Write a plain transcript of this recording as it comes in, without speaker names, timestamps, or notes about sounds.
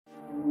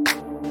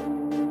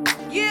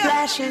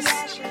flashes.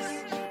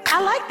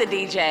 I like the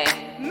DJ.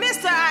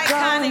 Mr.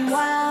 Iconic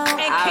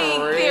and King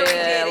Theory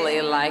I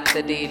really like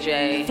the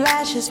DJ.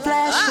 Flashes.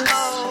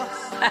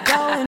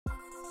 Going.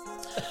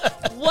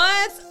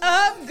 What's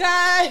up,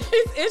 guys?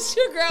 It's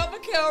your girl,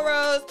 Mikkel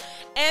Rose,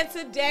 and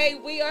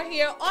today we are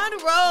here on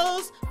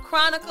Rose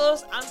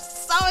Chronicles. I'm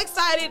so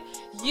excited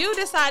you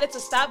decided to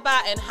stop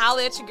by and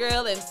holler at your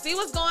girl and see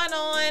what's going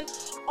on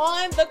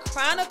the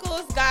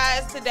Chronicles,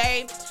 guys.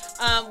 Today,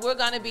 we're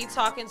going to be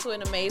talking to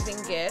an amazing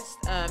guest.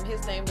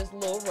 His name is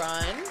Lil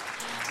Ron.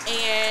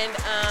 And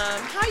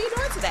how you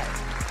doing today?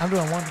 I'm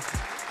doing wonderful.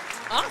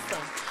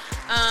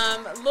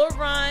 Awesome. Lil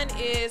Ron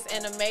is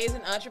an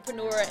amazing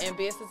entrepreneur and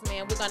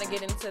businessman. We're going to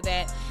get into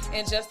that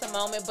in just a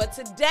moment. But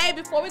today,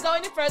 before we go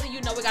any further,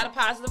 you know we got a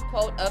positive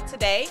quote of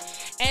today.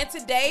 And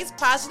today's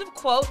positive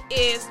quote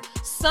is,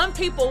 some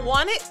people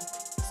want it,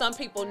 some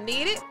people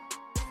need it,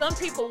 some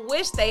people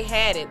wish they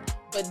had it,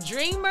 but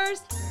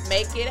dreamers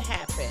make it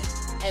happen.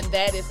 And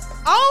that is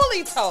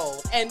only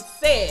told and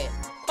said,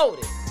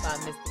 quoted by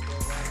Mr. Lil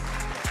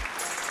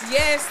Ron.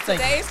 Yes,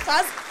 today's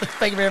positive.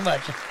 Thank you very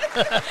much.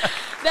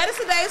 That is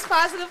today's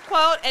positive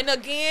quote. And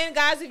again,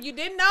 guys, if you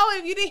didn't know,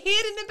 if you didn't hear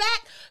it in the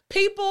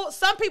back,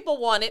 some people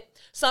want it,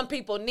 some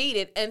people need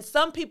it, and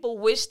some people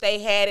wish they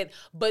had it.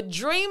 But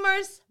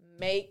dreamers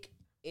make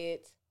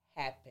it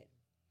happen.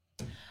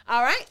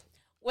 All right.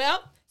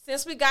 Well,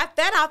 since we got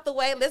that out the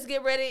way, let's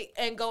get ready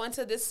and go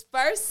into this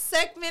first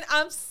segment.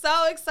 I'm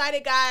so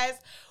excited, guys.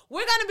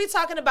 We're going to be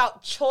talking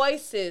about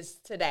choices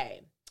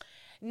today.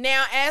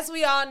 Now, as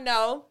we all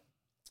know,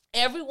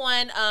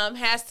 everyone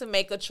has to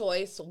make a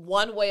choice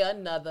one way or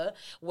another.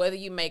 Whether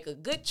you make a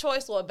good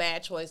choice or a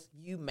bad choice,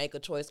 you make a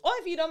choice. Or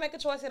if you don't make a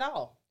choice at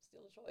all,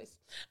 still a choice.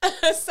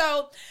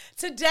 So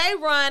today,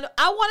 Ron,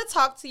 I want to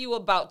talk to you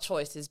about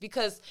choices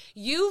because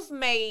you've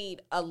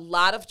made a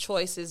lot of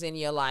choices in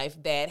your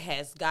life that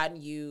have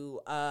gotten you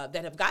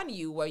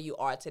where you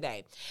are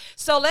today.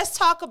 So let's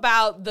talk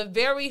about the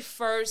very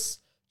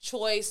first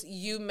choice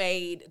you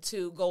made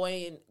to go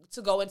into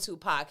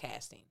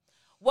podcasting.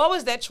 What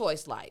was that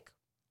choice like?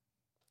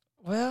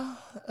 Well,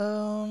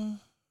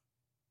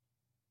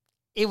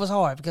 it was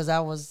hard because I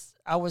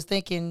was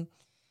thinking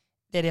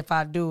that if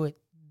I do it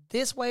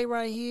this way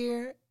right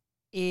here,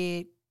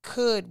 it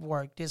could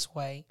work this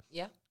way.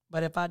 Yeah.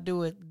 But if I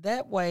do it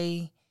that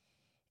way,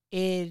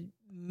 it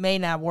may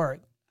not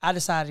work. I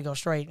decided to go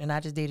straight, and I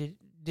just did it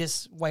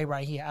this way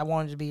right here. I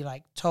wanted to be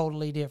like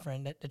totally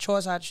different. The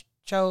choice I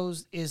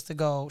chose is to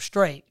go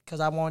straight because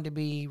I wanted to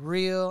be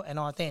real and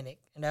authentic,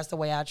 and that's the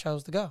way I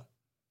chose to go.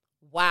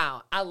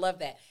 Wow, I love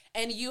that.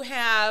 And you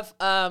have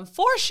 4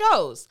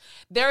 shows.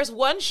 There's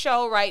one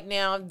show right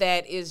now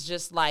that is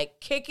just like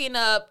kicking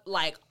up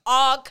like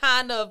all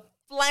kind of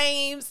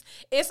flames.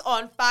 It's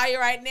on fire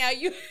right now.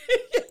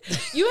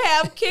 You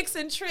have Kicks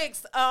and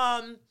Tricks.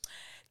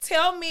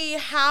 Tell me,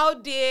 how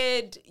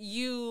did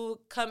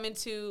you come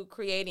into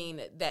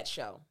creating that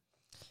show?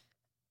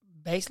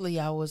 Basically,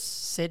 I was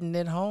sitting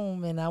at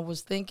home and I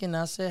was thinking,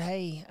 I said,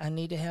 hey, I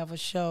need to have a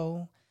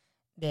show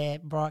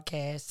that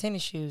broadcasts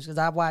tennis shoes because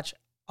I watch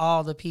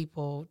all the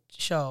people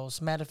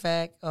shows. Matter of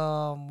fact,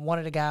 one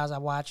of the guys I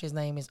watch, his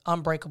name is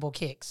Unbreakable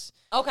Kicks.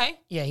 Okay.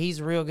 Yeah, he's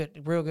a real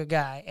good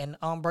guy. And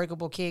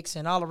Unbreakable Kicks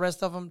and all the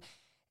rest of them,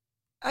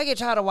 I get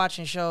tired of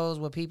watching shows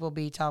where people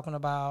be talking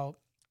about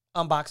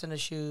unboxing a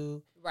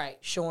shoe, right?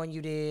 Showing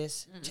you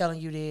this, telling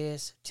you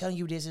this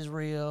is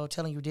real,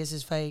 telling you this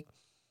is fake.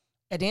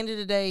 At the end of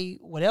the day,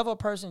 whatever a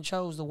person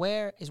chose to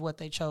wear is what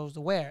they chose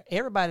to wear.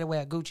 Everybody that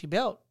wear a Gucci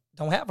belt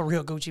don't have a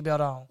real Gucci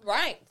belt on.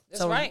 Right.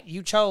 That's so right.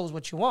 You chose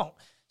what you want.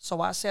 So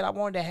I said I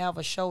wanted to have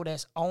a show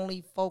that's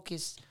only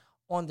focused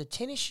on the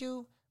tennis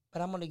shoe,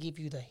 but I'm going to give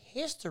you the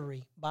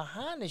history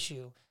behind the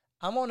shoe.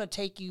 I'm going to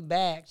take you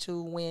back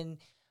to when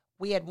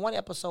we had one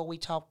episode we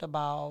talked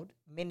about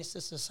Menace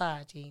to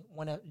Society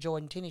when a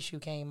Jordan tennis shoe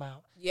came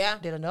out. Yeah.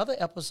 Then another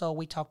episode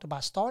we talked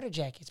about starter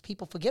jackets.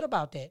 People forget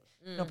about that.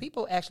 You know,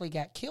 people actually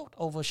got killed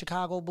over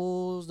Chicago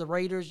Bulls, the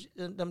Raiders,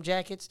 them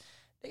jackets.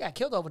 They got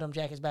killed over them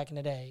jackets back in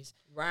the days.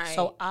 Right.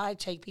 So I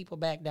take people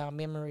back down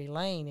memory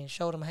lane and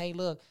show them, hey,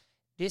 look,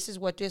 this is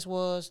what this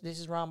was. This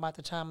is around about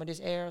the time of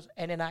this era.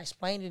 And then I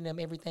explained to them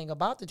everything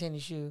about the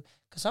tennis shoe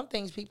because some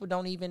things people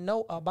don't even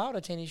know about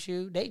a tennis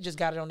shoe. They just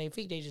got it on their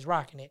feet. They just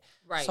rocking it.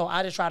 Right. So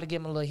I just try to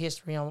give them a little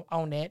history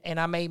on that. And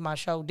I made my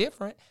show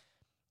different.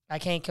 I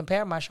can't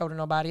compare my show to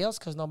nobody else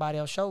because nobody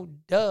else show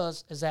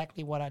does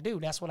exactly what I do.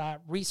 That's what I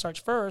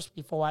researched first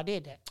before I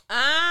did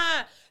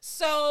that.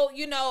 So,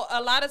 you know,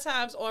 a lot of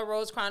times on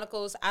Rose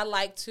Chronicles, I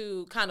like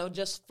to kind of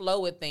just flow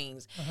with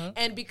things.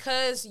 And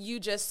because you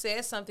just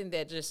said something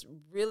that just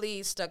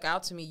really stuck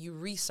out to me, you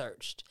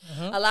researched.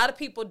 A lot of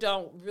people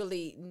don't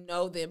really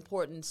know the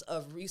importance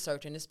of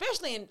researching,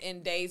 especially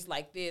in days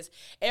like this.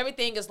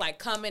 Everything is like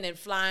coming and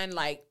flying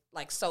like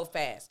so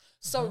fast.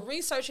 So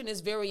researching is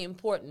very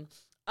important.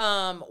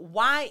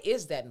 Why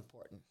is that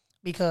important?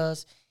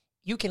 Because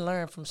you can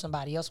learn from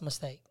somebody else's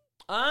mistake.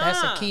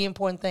 That's a key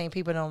important thing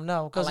people don't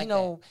know. Because,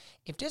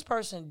 if this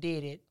person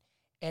did it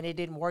and it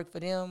didn't work for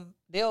them,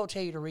 they'll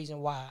tell you the reason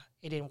why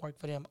it didn't work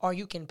for them. Or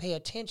you can pay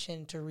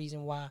attention to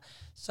reason why.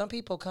 Some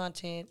people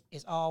content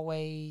is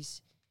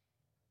always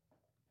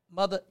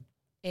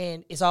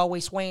and it's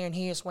always swearing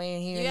here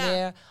and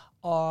there,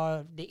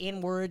 or the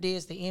N-word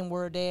this, the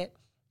N-word that.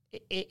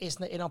 It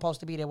don't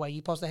supposed to be that way. You're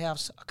supposed to have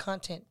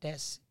content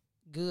that's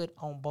good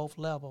on both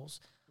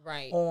levels.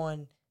 Right.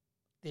 On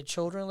the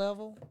children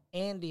level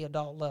and the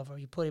adult level.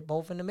 You put it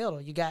both in the middle.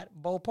 You got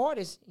both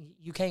parties.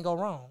 You can't go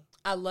wrong.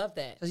 I love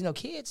that. Because,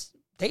 kids,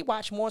 they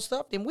watch more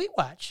stuff than we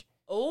watch.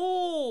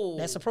 Oh.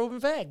 That's a proven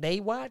fact. They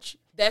watch.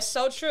 That's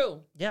so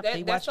true. Yeah,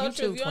 they watch so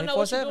YouTube 24/7. If you don't know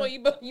what you're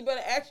doing, you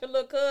better ask your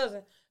little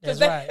cousin.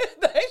 That's right.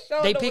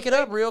 They pick it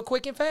up real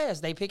quick and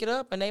fast. They pick it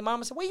up, and they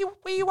mama say,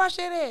 where you watch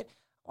that at?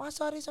 Oh, I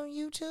saw this on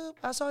YouTube.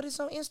 I saw this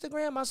on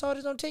Instagram. I saw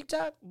this on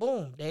TikTok.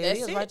 Boom. There it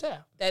is right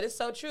there. That is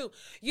so true.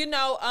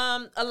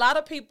 A lot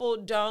of people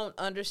don't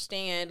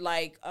understand,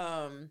 like,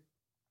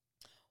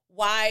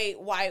 why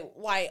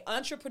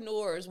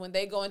entrepreneurs, when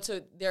they go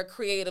into their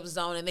creative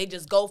zone and they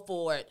just go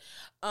for it,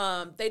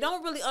 they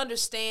don't really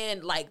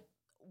understand, like,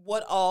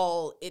 what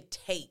all it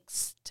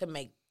takes to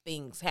make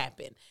things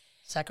happen.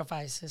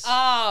 Sacrifices.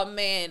 Oh,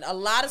 man. A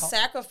lot of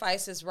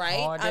sacrifices, right?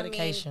 Hard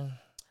dedication.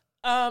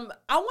 I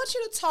want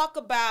you to talk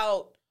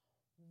about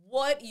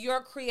what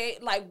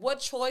what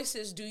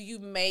choices do you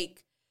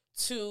make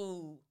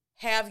to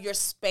have your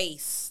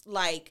space,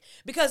 like,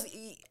 because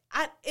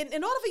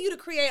in order for you to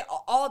create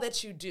all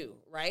that you do,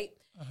 right,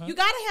 you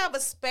got to have a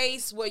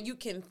space where you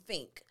can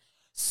think.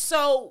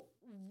 So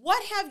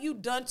what have you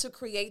done to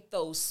create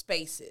those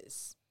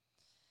spaces?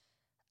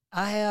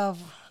 I have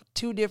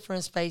two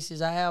different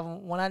spaces. I have,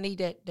 when I need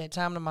that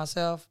time to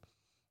myself,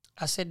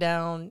 I sit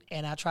down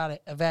and I try to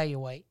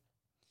evaluate.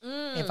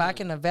 If I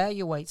can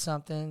evaluate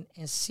something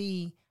and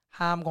see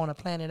how I'm going to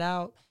plan it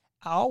out,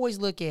 I always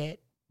look at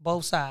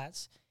both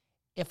sides.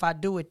 If I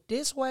do it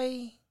this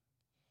way,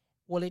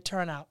 will it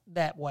turn out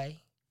that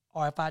way?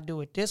 Or if I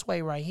do it this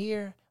way right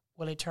here,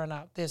 will it turn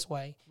out this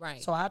way?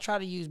 Right. So I try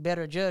to use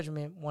better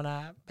judgment when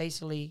I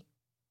basically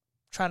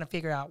trying to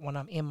figure out when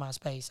I'm in my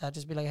space. I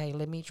just be like, hey,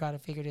 let me try to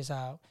figure this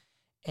out.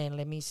 And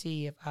let me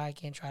see if I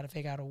can try to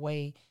figure out a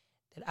way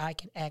that I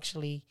can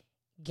actually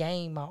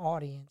gain my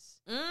audience.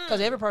 Because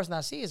every person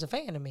I see is a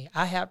fan of me.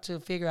 I have to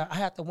figure out, I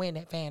have to win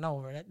that fan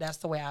over. That's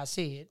the way I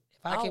see it.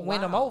 If I can win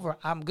them over,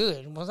 I'm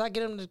good. Once I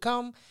get them to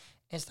come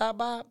and stop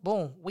by,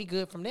 boom, we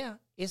good from there.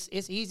 It's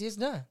easy, it's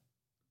done.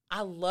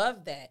 I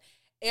love that.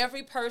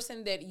 Every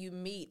person that you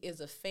meet is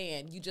a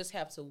fan. You just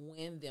have to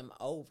win them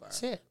over.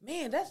 That's it.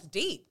 Man, that's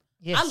deep.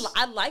 Yes.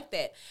 I like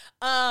that.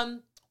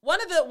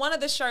 One of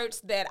the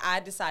shirts that I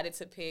decided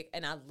to pick,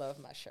 and I love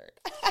my shirt.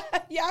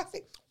 Y'all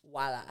see?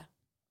 Voila.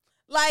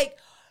 Like,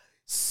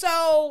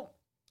 so,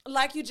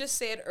 like you just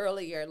said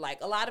earlier, like,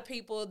 a lot of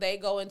people, they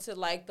go into,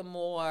 like, the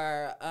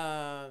more,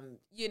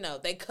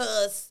 they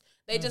cuss.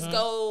 They just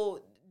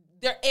go,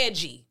 they're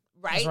edgy,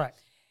 right? That's right.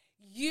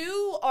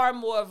 You are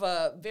more of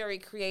a very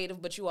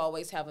creative, but you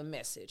always have a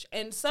message.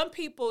 And some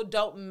people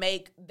don't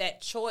make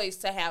that choice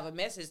to have a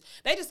message.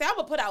 They just say, I'm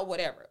going to put out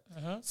whatever.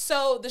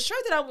 So the shirt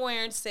that I'm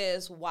wearing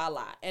says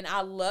voila. And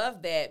I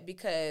love that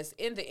because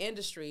in the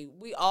industry,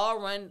 we all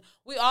run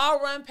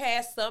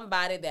past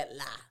somebody that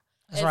lie.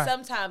 That's and right.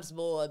 Sometimes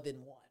more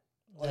than one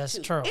or That's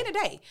two true. in a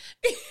day.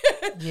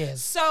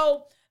 Yes.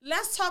 So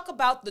let's talk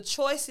about the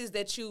choices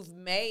that you've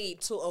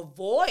made to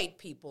avoid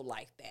people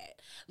like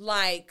that.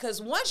 Like,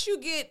 because once you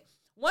get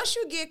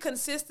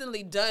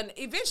consistently done,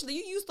 eventually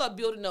you start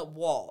building up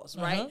walls,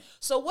 right?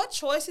 So what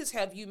choices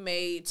have you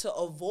made to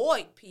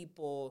avoid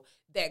people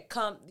that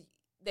come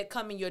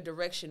in your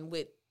direction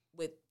with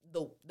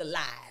the lies?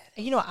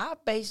 I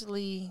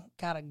basically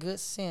got a good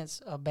sense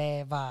of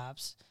bad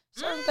vibes.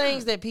 Certain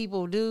things that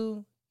people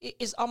do,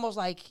 it's almost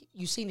like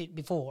you've seen it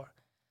before.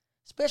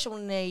 Especially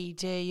when they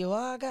tell you,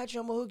 I got you,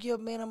 I'm going to hook you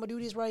up, man, I'm going to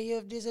do this right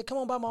here, this, come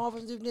on by my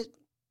office, do this.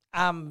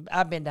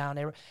 I've been down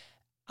there.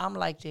 I'm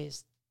like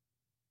this.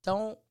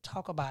 Don't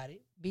talk about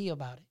it. Be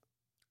about it.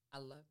 I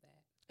love that.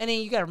 And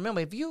then you got to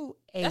remember,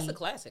 that's a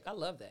classic. I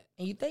love that.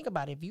 And you think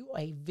about it, if you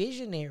a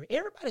visionary,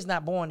 everybody's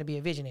not born to be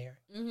a visionary.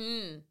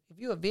 If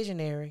you're a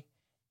visionary,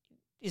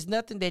 it's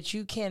nothing that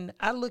you can,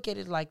 I look at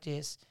it like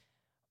this.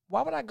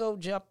 Why would I go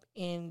jump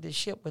in the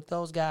ship with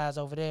those guys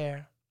over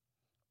there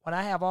when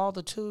I have all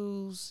the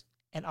tools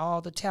and all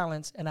the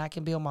talents and I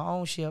can build my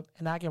own ship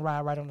and I can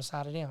ride right on the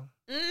side of them?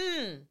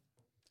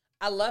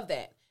 I love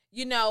that.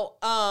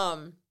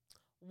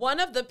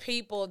 One of the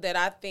people that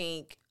I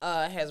think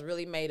has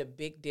really made a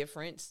big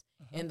difference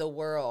in the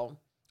world.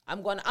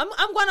 I'm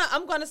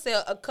gonna say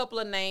a couple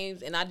of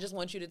names, and I just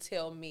want you to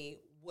tell me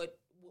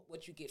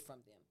what you get from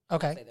them.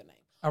 Okay. I'll say their name.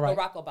 All right.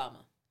 Barack Obama.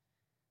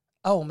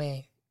 Oh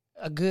man,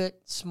 a good,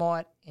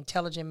 smart,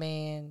 intelligent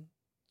man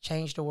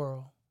changed the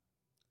world.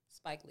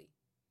 Spike Lee.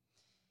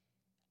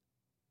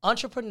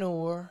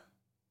 Entrepreneur,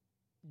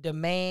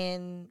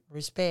 demand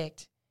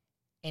respect,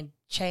 and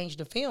change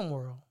the film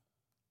world.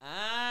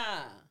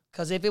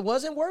 Because if it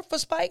wasn't worth for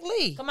Spike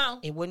Lee, come on,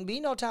 it wouldn't be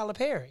no Tyler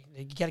Perry.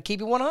 You got to keep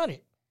it 100.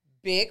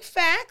 Big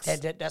facts.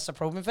 That's a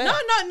proven fact.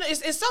 No,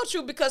 it's so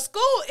true because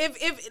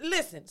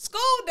listen,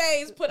 school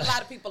days put a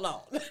lot of people on.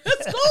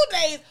 School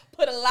days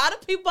put a lot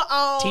of people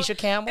on. Tisha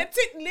Campbell.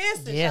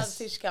 Listen, Yes. shout out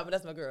to Tisha Campbell.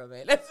 That's my girl,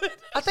 man.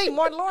 I think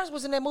Martin Lawrence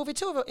was in that movie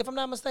too, if I'm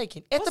not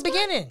mistaken. At the What's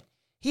beginning.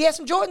 He had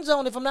some Jordans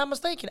on, if I'm not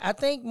mistaken. I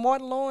think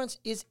Martin Lawrence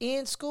is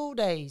in School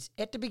Days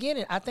at the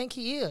beginning. I think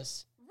he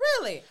is.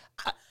 Really?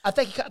 I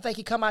think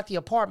he come out the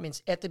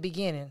apartments at the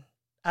beginning.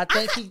 I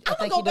think he I'm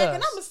gonna does. go back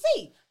and I'm gonna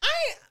see.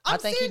 I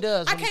think he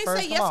does I when he can't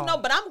first say come yes or on. no,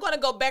 but I'm gonna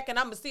go back and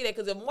I'm gonna see that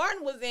because if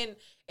Martin was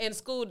in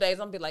School Days, I'm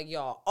gonna be like,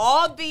 y'all,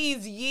 all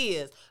these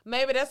years,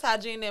 maybe that's how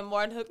Gina and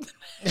Martin hooked.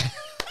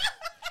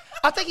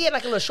 I think he had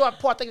like a little short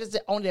part. I think it's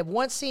only that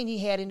one scene he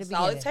had in the That's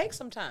all beginning. it takes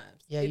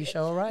sometimes. Yeah, you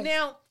sure right.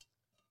 Now,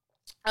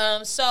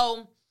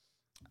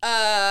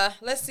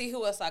 let's see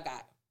who else I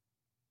got.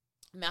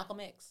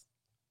 Malcolm X.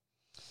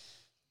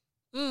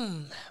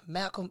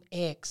 Malcolm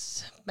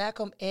X.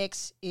 Malcolm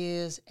X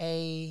is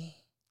a...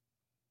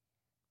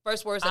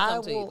 First words that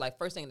come to you, like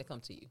first thing that come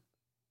to you.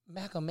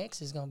 Malcolm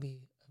X is gonna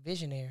be a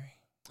visionary.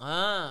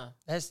 Ah,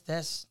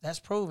 That's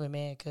proven,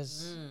 man.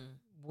 Because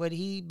what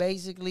he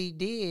basically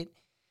did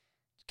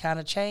kind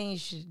of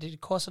changed the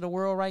course of the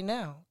world right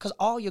now. Because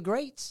all your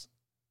greats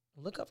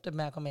look up to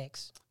Malcolm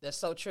X. that's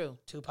so true.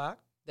 Tupac.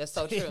 That's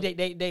so true.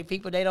 they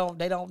people they don't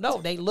know.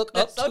 They look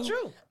That's up so to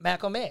true.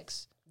 Malcolm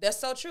X. That's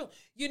so true.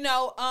 You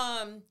know,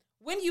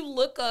 when you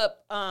look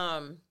up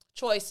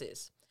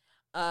choices,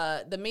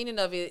 the meaning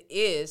of it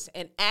is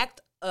an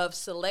act of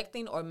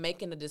selecting or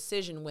making a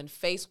decision when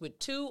faced with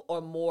two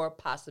or more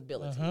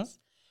possibilities.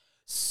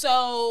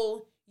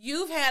 So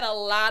you've had a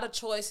lot of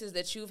choices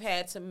that you've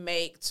had to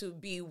make to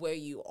be where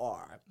you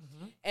are.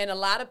 And a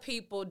lot of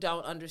people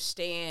don't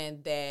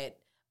understand that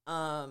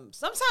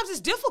sometimes it's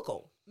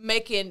difficult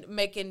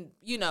making,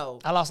 you know.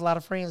 I lost a lot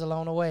of friends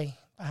along the way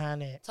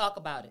behind that. Talk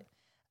about it.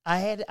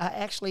 I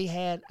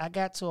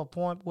got to a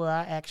point where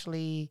I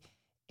actually,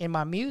 in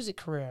my music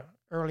career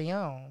early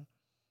on,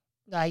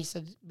 I used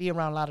to be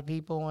around a lot of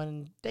people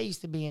and they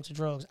used to be into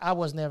drugs. I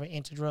was never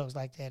into drugs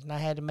like that. And I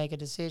had to make a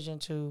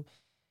decision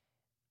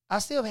I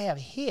still have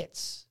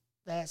hits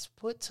that's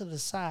put to the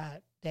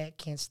side that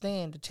can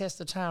stand the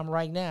test of time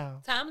right now.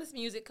 Timeless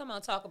music. Come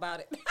on, talk about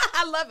it.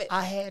 I love it.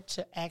 I had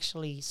to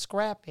actually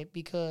scrap it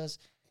because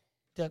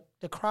the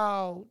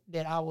crowd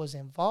that I was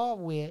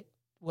involved with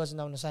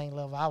wasn't on the same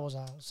level I was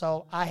on.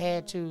 So I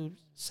had to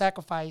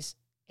sacrifice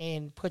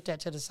and put that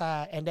to the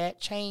side. And that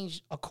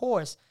changed a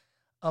course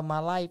of my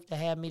life to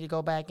have me to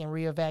go back and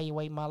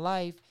reevaluate my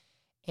life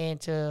and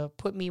to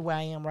put me where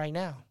I am right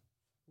now.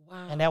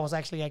 Wow. And that was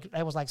actually,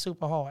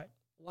 super hard.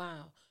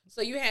 Wow.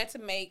 So you had to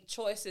make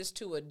choices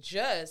to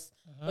adjust,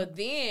 but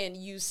then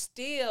you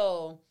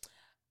still,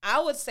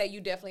 I would say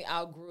you definitely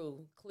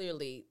outgrew,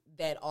 clearly,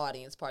 that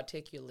audience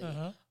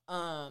particularly.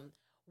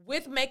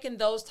 With making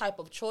those type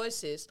of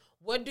choices,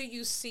 what do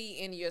you see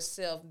in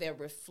yourself that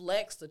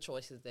reflects the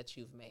choices that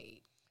you've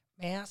made?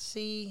 Man, I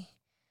see,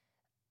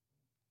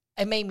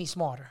 it made me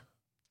smarter.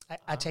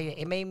 I tell you,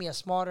 it made me a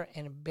smarter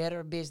and a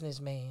better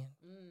businessman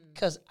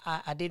because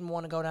I didn't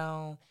want to go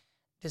down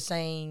the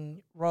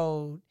same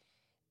road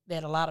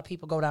that a lot of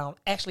people go down.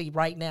 Actually,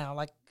 right now,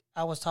 like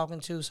I was talking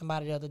to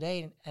somebody the other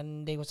day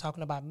and they was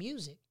talking about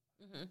music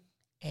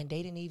and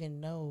they didn't even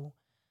know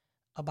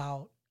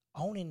about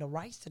owning the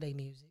rights to their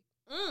music.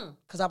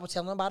 Because I was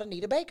telling them about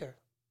Anita Baker.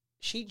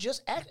 Speaking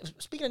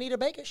of Anita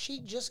Baker, she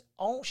just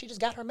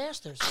got her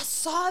master's. I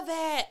saw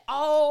that.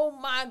 Oh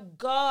my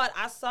God.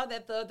 I saw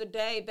that the other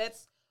day.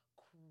 That's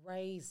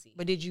crazy.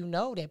 But did you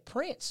know that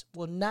Prince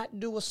will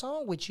not do a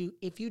song with you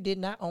if you did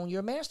not own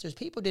your masters?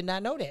 People did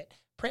not know that.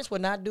 Prince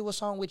would not do a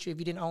song with you if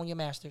you didn't own your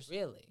masters.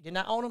 Really? You did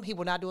not own them, he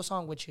would not do a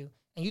song with you.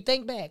 And you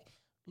think back,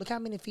 look how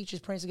many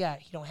features Prince got.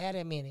 He don't have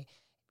that many.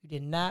 If you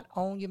did not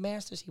own your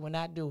masters, he would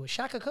not do it.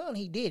 Shaka Khan,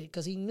 he did it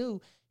because he knew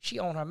she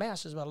owned her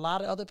masters. But a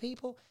lot of other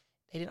people,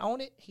 they didn't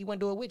own it. He wouldn't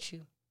do it with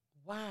you.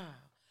 Wow.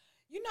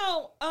 You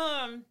know,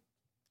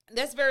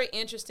 that's very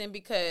interesting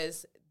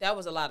because that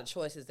was a lot of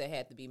choices that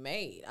had to be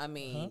made. I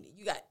mean,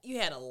 you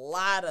had a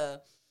lot of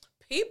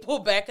people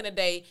back in the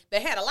day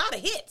that had a lot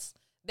of hits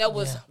that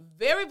was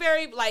very,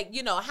 very, like,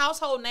 you know,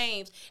 household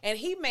names. And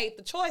he made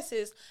the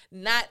choices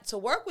not to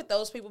work with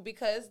those people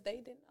because they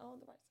didn't own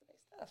the rights to their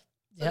stuff.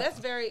 So that's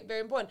very, very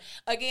important.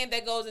 Again,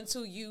 that goes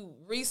into you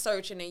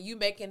researching and you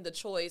making the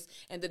choice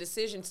and the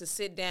decision to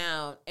sit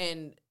down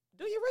and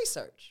do your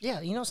research.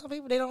 Yeah, you know, some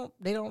people they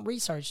don't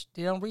research.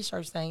 They don't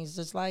research things.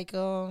 It's like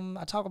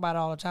I talk about it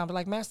all the time. But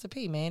like Master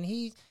P, man,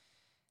 the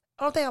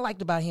only thing I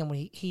liked about him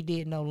when he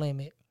did No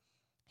Limit,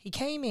 he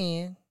came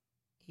and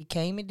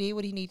did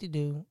what he needed to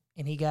do,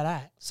 and he got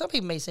out. Some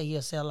people may say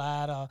he'll sell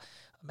out or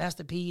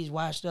Master P is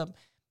washed up.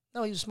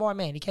 No, he was a smart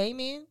man. He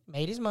came in,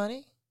 made his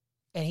money,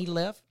 and he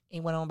left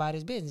and went on about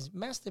his business.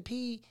 Master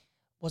P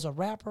was a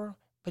rapper,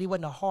 but he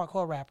wasn't a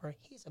hardcore rapper.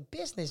 He's a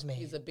businessman.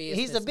 He's a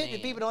businessman.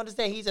 People don't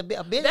understand he's a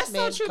businessman. That's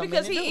so true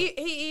because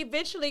he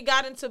eventually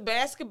got into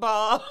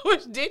basketball,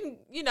 which didn't,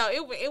 you know,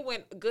 it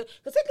went good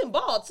because he can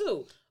ball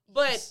too.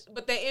 But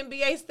the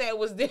NBA stat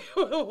was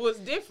was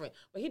different.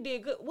 But he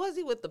did good. Was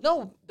he with the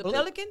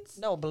Pelicans?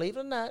 No, believe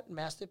it or not,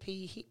 Master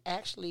P, he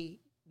actually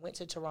went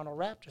to Toronto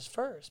Raptors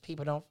first.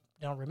 People don't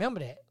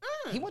remember that.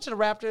 He went to the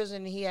Raptors,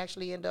 and he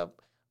actually ended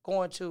up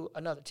going to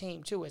another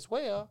team too as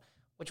well,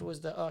 which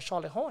was the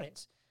Charlotte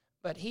Hornets.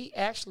 But he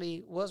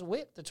actually was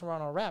with the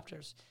Toronto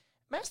Raptors.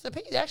 Master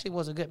P actually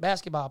was a good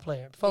basketball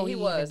player before he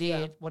even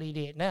did what he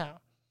did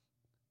now.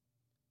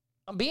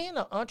 Being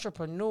an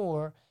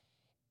entrepreneur,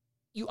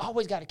 you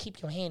always got to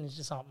keep your hand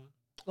into something.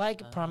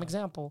 Like, prime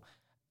example,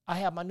 I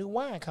have my new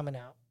wine coming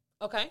out.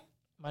 Okay.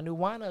 My new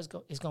wine is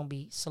going to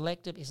be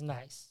selective. It's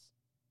nice.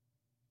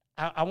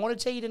 I want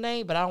to tell you the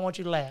name, but I don't want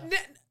you to laugh.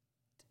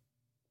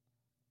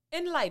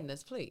 Enlighten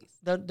us, please.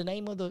 The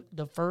name of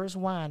the first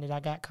wine that I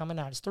got coming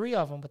out, it's 3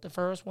 of them, but the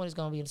first one is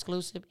going to be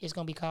exclusive. It's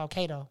going to be called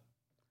Cato.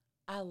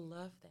 I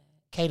love that.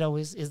 Cato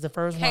is the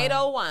first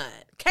Cato wine.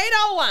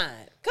 Cato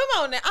wine. Come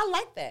on now. I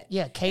like that.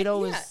 Yeah,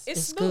 Cato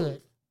is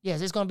good.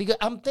 Yes, it's going to be good.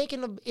 I'm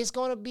thinking it's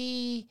going to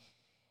be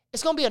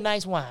a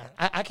nice wine.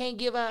 I can't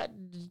give out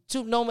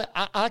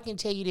I can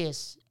tell you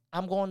this.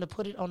 I'm going to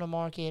put it on the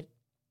market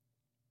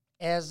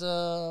as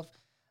of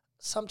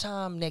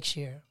sometime next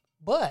year.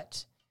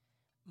 But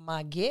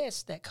my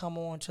guests that come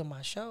on to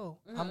my show,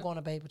 I'm going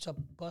to be able to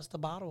bust the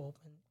bottle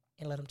open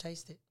and let them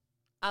taste it.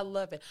 I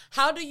love it.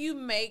 How do you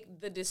make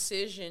the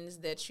decisions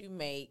that you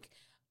make?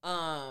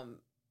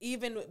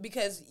 Even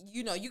because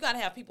you got to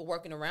have people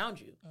working around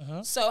you.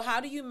 So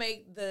how do you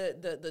make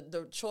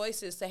the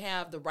choices to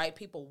have the right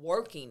people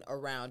working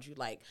around you?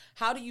 Like,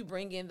 how do you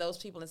bring in those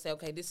people and say,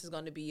 okay, this is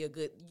going to be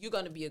you're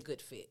going to be a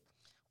good fit?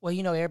 Well,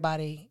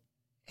 everybody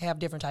have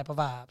different type of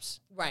vibes.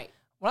 Right.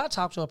 When I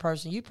talk to a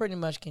person, you pretty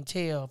much can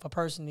tell if a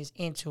person is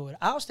into it.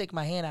 I'll stick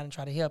my hand out and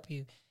try to help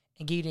you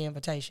and give you the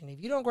invitation.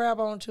 If you don't grab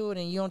onto it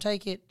and you don't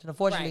take it, then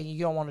unfortunately you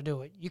don't want to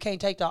do it. You can't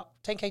take the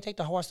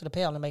horse to the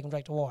pail and make him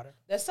drink the water.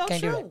 That's so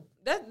true.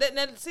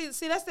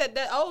 See, that's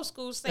that old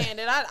school saying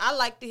that I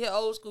like to hear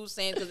old school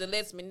saying because it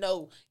lets me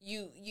know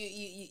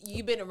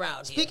you've been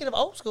around. Speaking of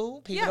old school,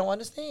 people don't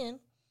understand,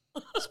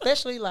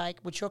 especially like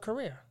with your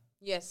career.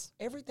 Yes,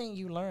 everything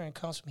you learn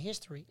comes from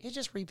history. It's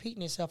just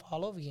repeating itself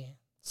all over again.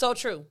 So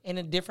true. In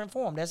a different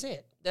form. That's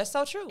it. That's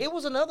so true. It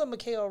was another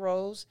Mikal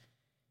Rose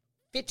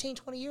 15,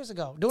 20 years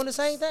ago doing the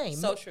same thing.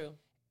 So true.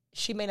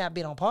 She may not have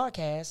been on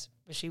podcasts,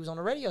 but she was on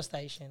a radio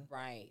station.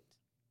 Right.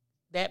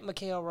 That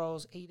Mikal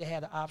Rose either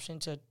had the option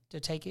to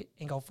take it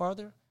and go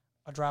further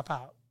or drop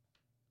out.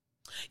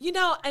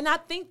 And I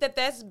think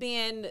that's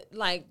been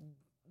like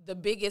the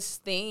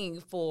biggest thing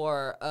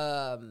for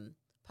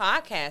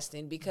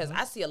podcasting because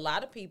I see a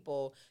lot of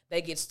people,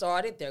 they get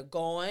started, they're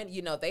going,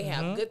 they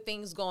have good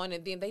things going,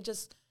 and then they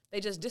just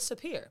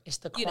disappear. It's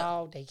the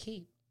crowd they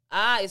keep.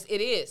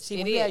 It is. See,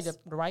 when you have the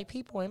right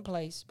people in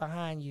place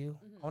behind you,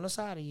 on the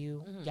side of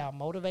you, y'all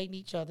motivating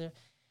each other,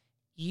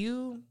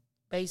 you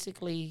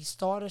basically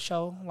start a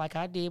show like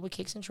I did with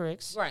Kicks and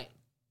Tricks. Right.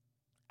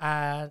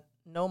 I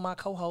know my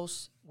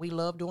co-hosts. We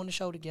love doing the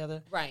show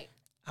together. Right.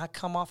 I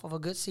come off of a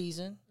good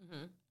season.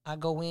 I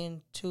go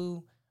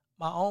into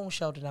my own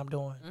show that I'm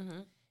doing.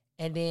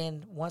 And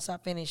then once I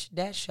finish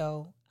that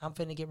show, I'm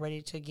finna get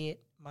ready to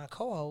get my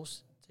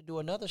co-host to do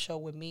another show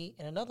with me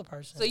and another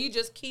person. So you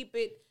just keep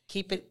it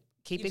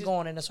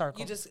going in a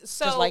circle.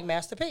 Just like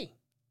Master P.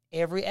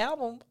 Every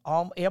album,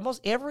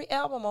 almost every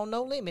album on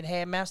No Limit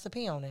had Master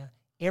P on there.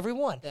 Every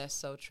one. That's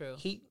so true.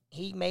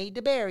 He made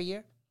The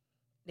Barrier,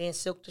 then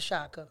Silk the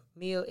Shocker,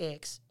 Mill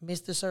X,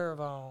 Mr.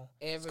 Servon,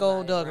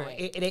 Skullduggery.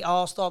 Right. They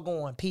all start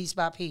going piece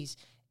by piece.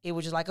 It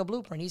was just like a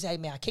blueprint. He said, "Hey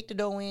man, I kicked the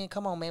door in.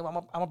 Come on, man.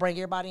 I'm gonna bring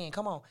everybody in.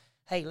 Come on.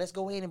 Hey, let's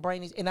go ahead and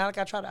bring these." And I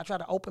try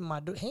to open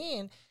my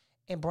hand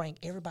and bring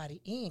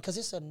everybody in because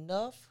it's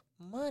enough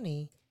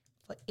money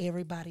for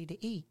everybody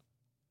to eat.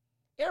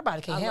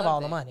 Everybody can't have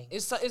all the money.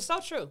 It's so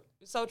true.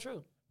 It's so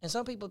true. And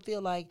some people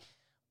feel like,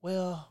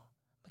 well,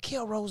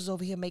 Mikal Rose is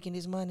over here making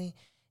this money,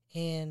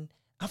 and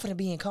I'm finna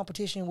be in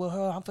competition with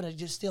her. I'm finna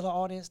just steal her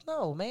audience.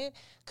 No, man,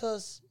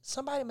 because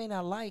somebody may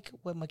not like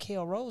what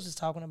Mikal Rose is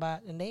talking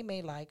about, and they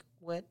may like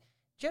what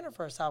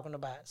Jennifer is talking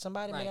about.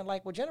 Somebody may not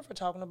like what Jennifer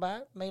talking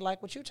about, may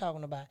like what you're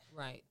talking about.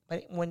 Right.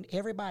 But when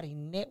everybody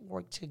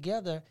network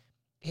together,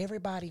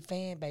 everybody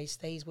fan base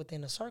stays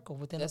within a circle,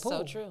 within a pool.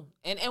 That's so true.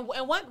 And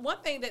one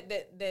thing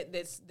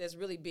that's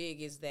really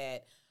big is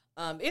that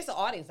it's an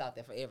audience out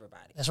there for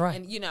everybody. That's right.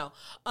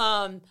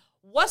 And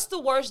what's the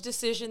worst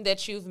decision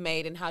that you've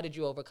made, and how did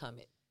you overcome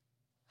it?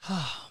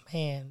 Oh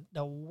man,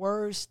 the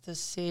worst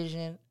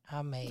decision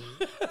I made.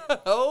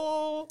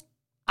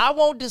 I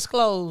won't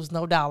disclose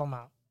no dollar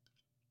amount.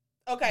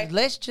 Okay.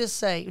 Let's just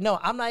say, no,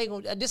 I'm not even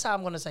going to, this is how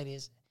I'm going to say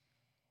this.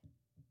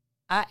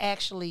 I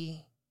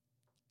actually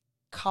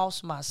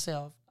cost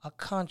myself a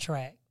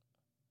contract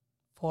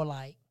for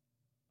like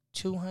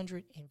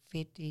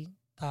 $250,000.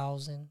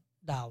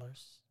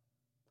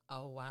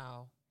 Oh,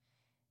 wow.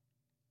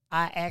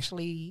 I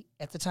actually,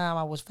 at the time,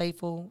 I was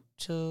faithful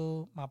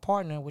to my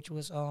partner, which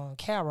was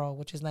Carol,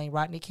 which is named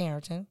Rodney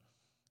Carrington.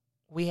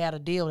 We had a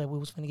deal that we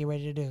was going to get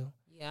ready to do.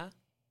 Yeah.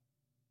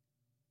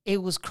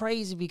 It was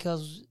crazy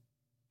because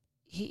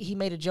he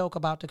made a joke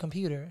about the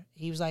computer.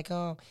 He was like,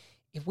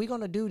 if we're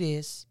going to do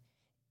this,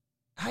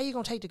 how you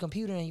going to take the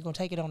computer and you're going to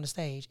take it on the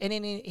stage? And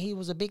then he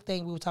was a big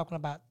thing. We were talking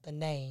about the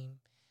name.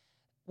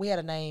 We had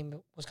a name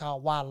that was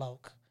called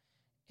Waloke.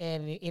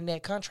 And in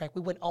that contract,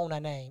 we wouldn't own our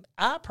name.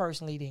 I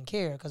personally didn't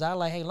care because I was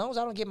like, hey, as long as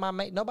I don't get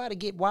nobody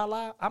get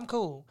Wala, I'm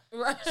cool.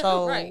 Right.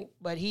 So, right.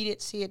 But he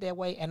didn't see it that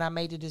way, and I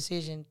made the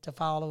decision to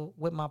follow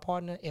with my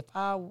partner. If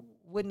I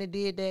wouldn't have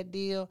did that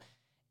deal,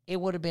 it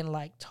would have been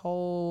like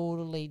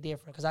totally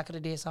different because I could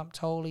have did something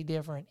totally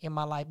different in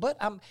my life. But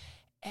I'm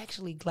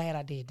actually glad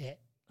I did that.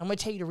 I'm going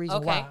to tell you the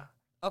reason why.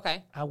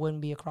 Okay. I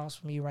wouldn't be across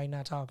from you right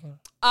now talking.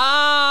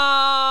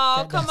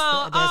 Oh, come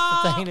on.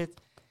 That's the thing that...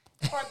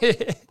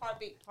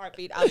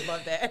 Heartbeat. I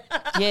love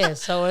that. Yeah,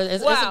 so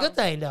it's Wow. a good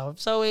thing though.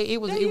 So it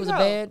was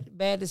a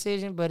bad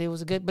decision, but it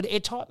was a good. But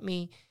it taught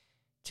me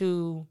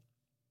to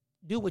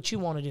do what you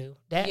want to do.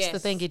 That's the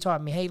thing it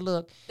taught me. Hey,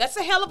 look, that's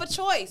a hell of a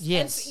choice.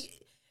 Yes. And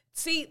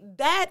see,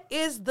 that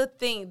is the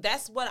thing.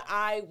 That's what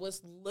I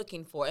was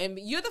looking for. And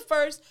you're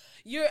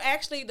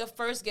actually the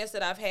first guest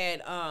that I've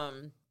had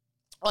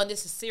on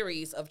this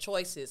series of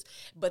choices,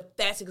 but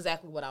that's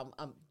exactly what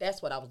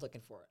that's what I was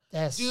looking for.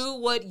 Do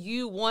what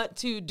you want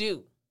to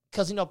do.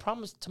 Because,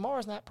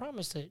 tomorrow's not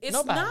promised to it's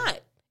nobody. It's not.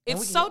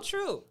 It's so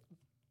true.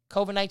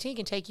 COVID-19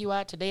 can take you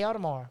out today or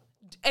tomorrow.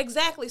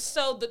 Exactly.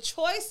 So the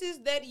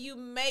choices that you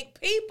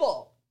make,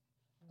 people,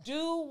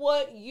 do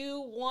what you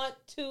want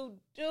to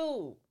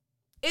do.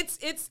 It's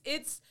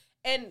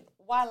and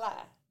why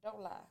lie?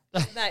 Don't lie.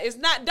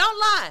 Don't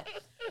lie.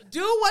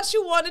 Do what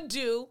you want to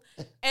do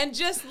and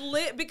just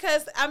live,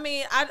 because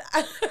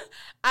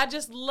I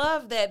just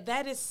love that.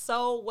 That is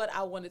so what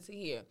I wanted to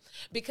hear,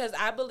 because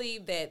I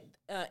believe that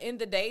in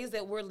the days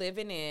that we're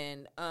living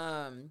in,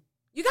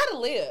 you got to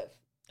live.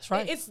 That's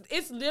right.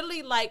 It's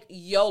literally like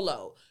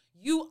YOLO.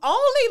 You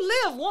only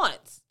live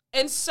once.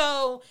 And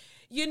so,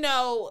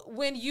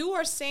 when you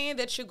are saying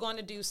that you're going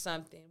to do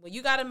something, when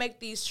you got to make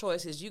these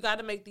choices, you got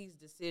to make these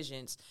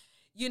decisions,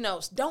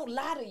 don't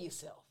lie to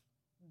yourself.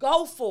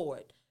 Go for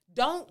it.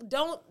 Don't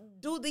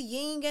do the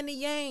yin and the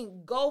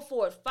yang. Go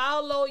for it.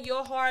 Follow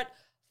your heart.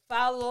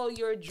 Follow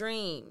your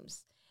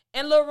dreams.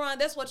 And Lil Ron,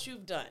 that's what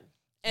you've done.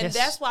 And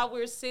that's why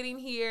we're sitting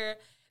here.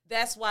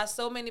 That's why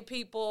so many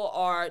people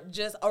are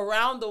just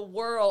around the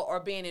world are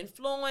being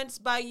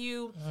influenced by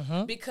you,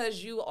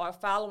 because you are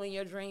following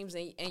your dreams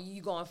and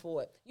you going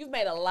for it. You've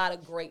made a lot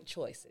of great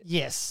choices.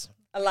 Yes.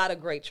 A lot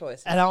of great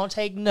choices. And I don't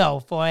take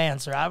no for an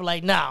answer. I'm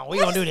like, no, we're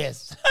going to do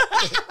this.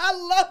 I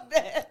love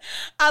that.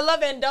 I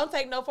love it. And don't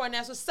take no for an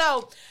answer.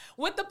 So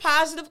with the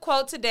positive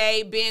quote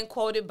today being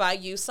quoted by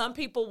you, some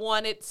people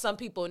want it, some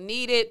people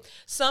need it,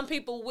 some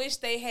people wish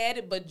they had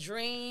it, but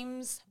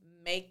dreams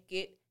make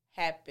it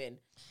happen.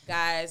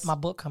 Guys. My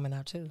book coming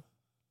out too.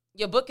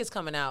 Your book is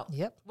coming out.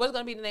 Yep. What's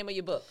going to be the name of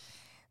your book?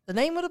 The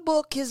name of the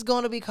book is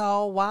going to be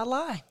called Why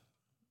Lie?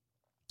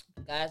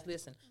 Guys,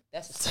 listen,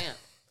 that's a stamp.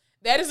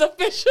 That is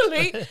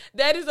officially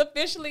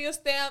a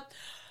stamp.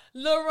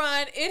 Lil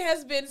Ron, it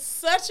has been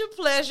such a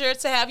pleasure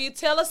to have you.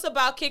 Tell us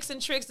about Kicks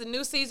and Tricks. The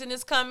new season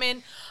is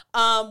coming.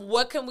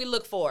 What can we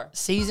look for?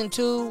 Season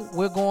 2,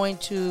 we're going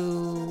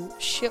to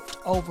shift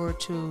over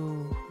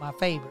to my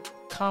favorite,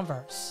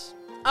 Converse.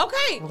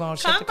 Okay. We're going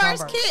to shift to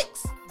Converse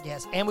Kicks.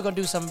 Yes, and we're going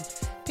to do some,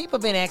 people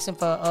have been asking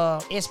for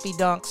SB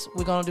Dunks.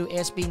 We're going to do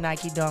SB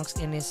Nike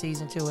Dunks in this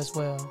season 2 as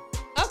well.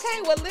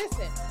 Okay, well,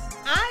 listen.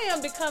 I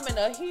am becoming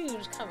a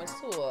huge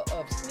connoisseur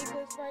of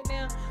sneakers right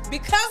now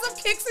because of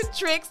Kicks and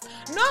Tricks.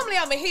 Normally,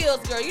 I'm a heels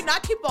girl.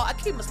 I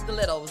keep my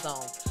stilettos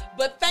on.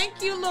 But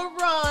thank you, Lil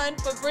Ron,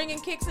 for bringing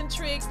Kicks and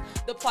Tricks,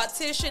 The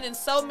Partition, and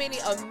so many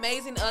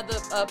amazing other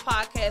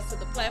podcasts to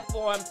the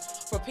platform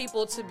for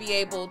people to be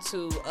able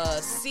to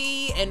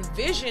see and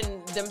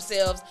vision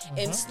themselves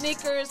in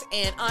sneakers,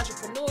 and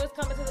entrepreneurs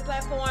coming to the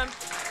platform.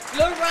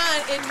 Lil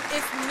Ron,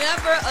 it's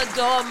never a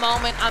dull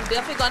moment. I'm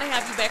definitely going to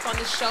have you back on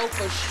the show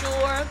for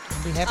sure.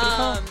 I'll be happy to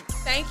come.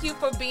 Thank you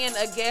for being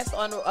a guest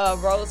on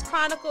Rose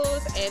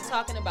Chronicles and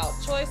talking about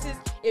choices.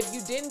 If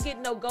you didn't get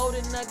no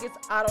golden nuggets,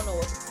 I don't know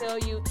what to tell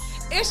you.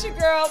 It's your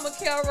girl,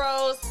 Mikal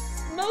Rose.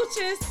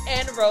 Smooches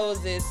and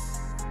roses.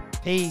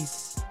 Peace.